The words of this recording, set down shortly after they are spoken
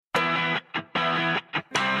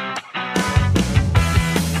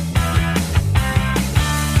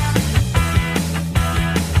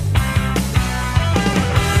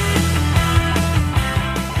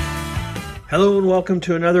Hello and welcome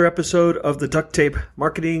to another episode of the Duct Tape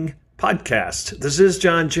Marketing Podcast. This is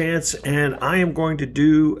John Jantsch, and I am going to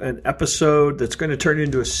do an episode that's going to turn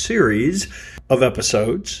into a series of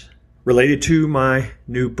episodes related to my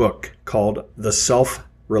new book called The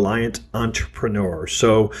Self-Reliant Entrepreneur.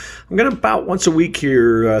 So I'm going to about once a week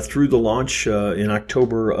here through the launch in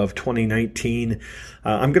October of 2019.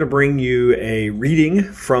 I'm going to bring you a reading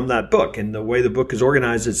from that book. And the way the book is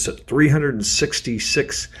organized, it's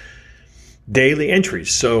 366 daily entries.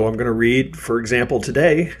 So I'm going to read, for example,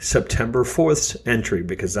 today, September 4th's entry,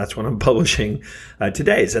 because that's when I'm publishing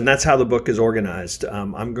today's. And that's how the book is organized.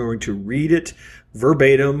 I'm going to read it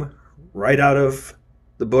verbatim right out of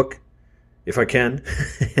the book, if I can.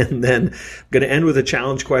 And then I'm going to end with a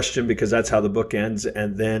challenge question, because that's how the book ends.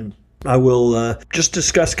 And then I will just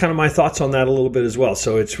discuss kind of my thoughts on that a little bit as well.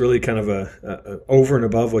 So it's really kind of a over and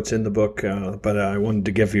above what's in the book, but I wanted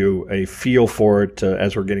to give you a feel for it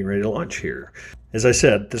as we're getting ready to launch here. As I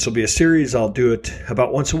said, this will be a series. I'll do it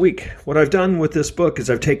about once a week. What I've done with this book is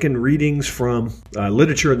I've taken readings from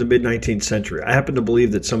literature in the mid-19th century. I happen to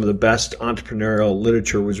believe that some of the best entrepreneurial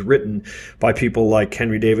literature was written by people like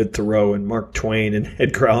Henry David Thoreau and Mark Twain and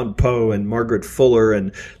Edgar Allan Poe and Margaret Fuller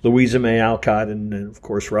and Louisa May Alcott and of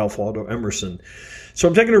course, Ralph Waldo Emerson. So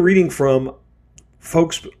I'm taking a reading from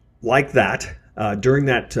folks like that during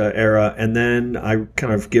that era, and then I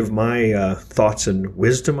kind of give my thoughts and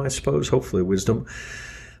wisdom, I suppose, hopefully wisdom,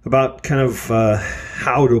 about kind of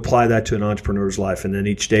how to apply that to an entrepreneur's life. And then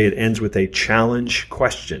each day it ends with a challenge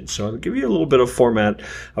question. So I'll give you a little bit of format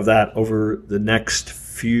of that over the next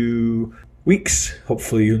few weeks.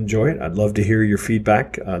 Hopefully you enjoy it. I'd love to hear your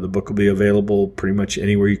feedback. The book will be available pretty much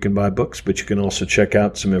anywhere you can buy books, but you can also check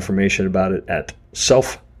out some information about it at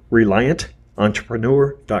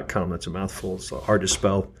Self-Reliant.entrepreneur.com. That's a mouthful. It's hard to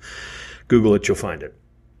spell. Google it, you'll find it.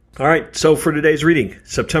 All right, so for today's reading,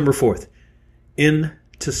 September 4th,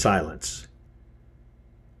 Into Silence.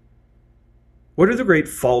 What are the great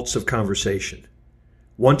faults of conversation?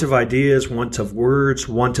 Want of ideas, want of words,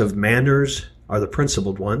 want of manners are the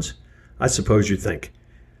principal ones, I suppose you think.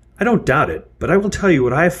 I don't doubt it, but I will tell you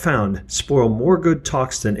what I have found spoil more good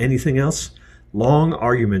talks than anything else. Long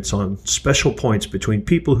arguments on special points between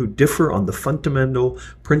people who differ on the fundamental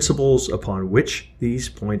principles upon which these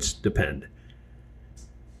points depend.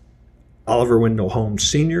 Oliver Wendell Holmes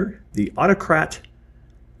Sr., The Autocrat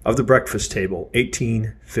of the Breakfast Table,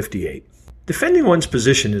 1858. Defending one's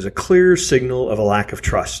position is a clear signal of a lack of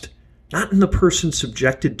trust, not in the person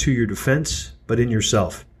subjected to your defense, but in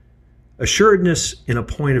yourself. Assuredness in a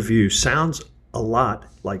point of view sounds a lot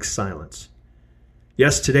like silence.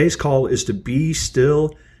 Yes, today's call is to be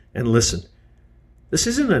still and listen. This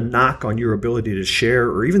isn't a knock on your ability to share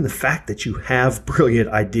or even the fact that you have brilliant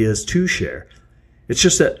ideas to share. It's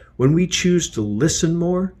just that when we choose to listen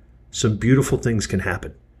more, some beautiful things can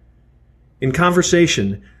happen. In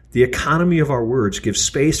conversation, the economy of our words gives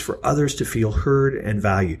space for others to feel heard and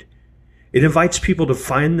valued. It invites people to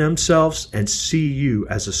find themselves and see you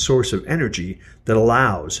as a source of energy that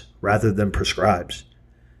allows rather than prescribes.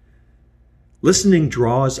 Listening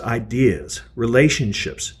draws ideas,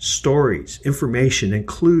 relationships, stories, information, and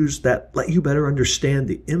clues that let you better understand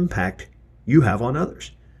the impact you have on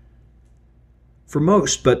others. For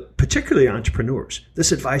most, but particularly entrepreneurs,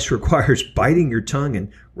 this advice requires biting your tongue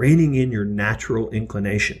and reining in your natural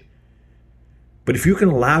inclination. But if you can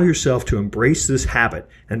allow yourself to embrace this habit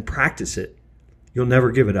and practice it, you'll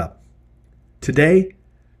never give it up. Today,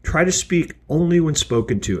 try to speak only when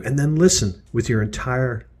spoken to, and then listen with your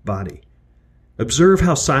entire body. Observe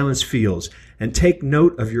how silence feels and take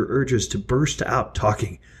note of your urges to burst out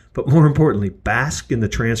talking, but more importantly, bask in the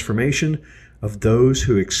transformation of those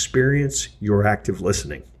who experience your active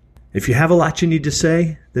listening. If you have a lot you need to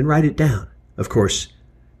say, then write it down. Of course,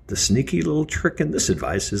 the sneaky little trick in this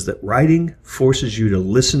advice is that writing forces you to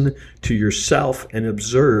listen to yourself and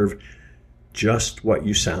observe just what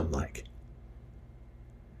you sound like.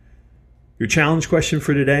 Your challenge question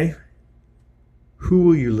for today: who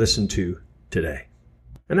will you listen to today?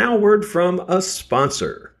 And now a word from a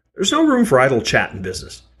sponsor. There's no room for idle chat in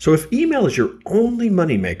business. So if email is your only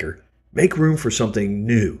moneymaker, make room for something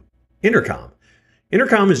new. Intercom.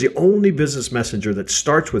 Intercom is the only business messenger that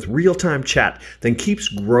starts with real-time chat, then keeps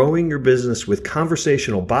growing your business with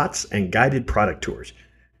conversational bots and guided product tours.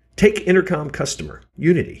 Take Intercom customer,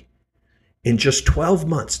 Unity. In just 12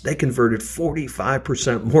 months, they converted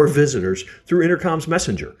 45% more visitors through Intercom's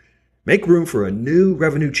messenger. Make room for a new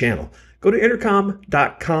revenue channel. Go to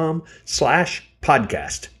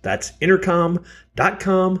intercom.com/podcast. That's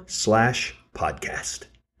intercom.com/podcast.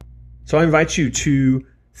 So I invite you to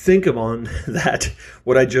think upon that,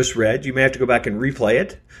 what I just read. You may have to go back and replay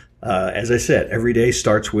it. As I said, every day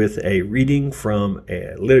starts with a reading from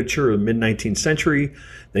a literature of the mid-19th century.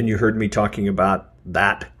 Then you heard me talking about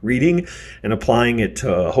that reading and applying it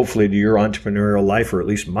hopefully to your entrepreneurial life, or at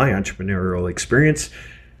least my entrepreneurial experience.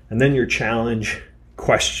 And then your challenge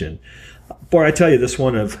question. Boy, I tell you, this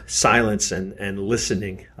one of silence and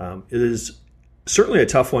listening is certainly a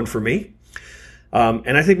tough one for me.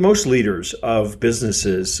 And I think most leaders of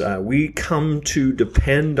businesses, we come to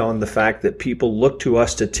depend on the fact that people look to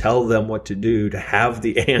us to tell them what to do, to have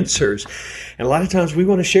the answers. And a lot of times we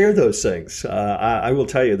want to share those things. I will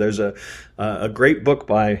tell you, there's a great book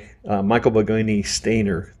by Michael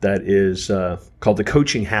Bogany-Stainer that is called The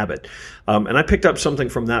Coaching Habit. And I picked up something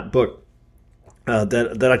from that book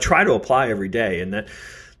that I try to apply every day. And that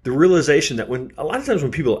the realization that a lot of times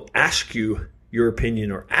when people ask you your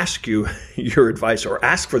opinion or ask you your advice or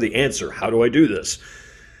ask for the answer, how do I do this?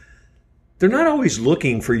 They're not always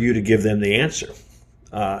looking for you to give them the answer.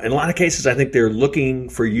 In a lot of cases, I think they're looking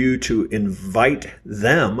for you to invite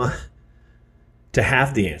them to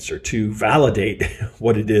have the answer, to validate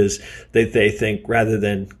what it is that they think rather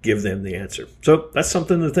than give them the answer. So that's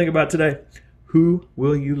something to think about today. Who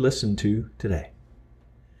will you listen to today?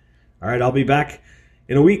 All right, I'll be back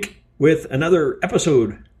in a week with another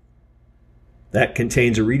episode that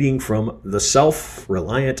contains a reading from The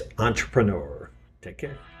Self-Reliant Entrepreneur. Take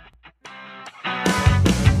care.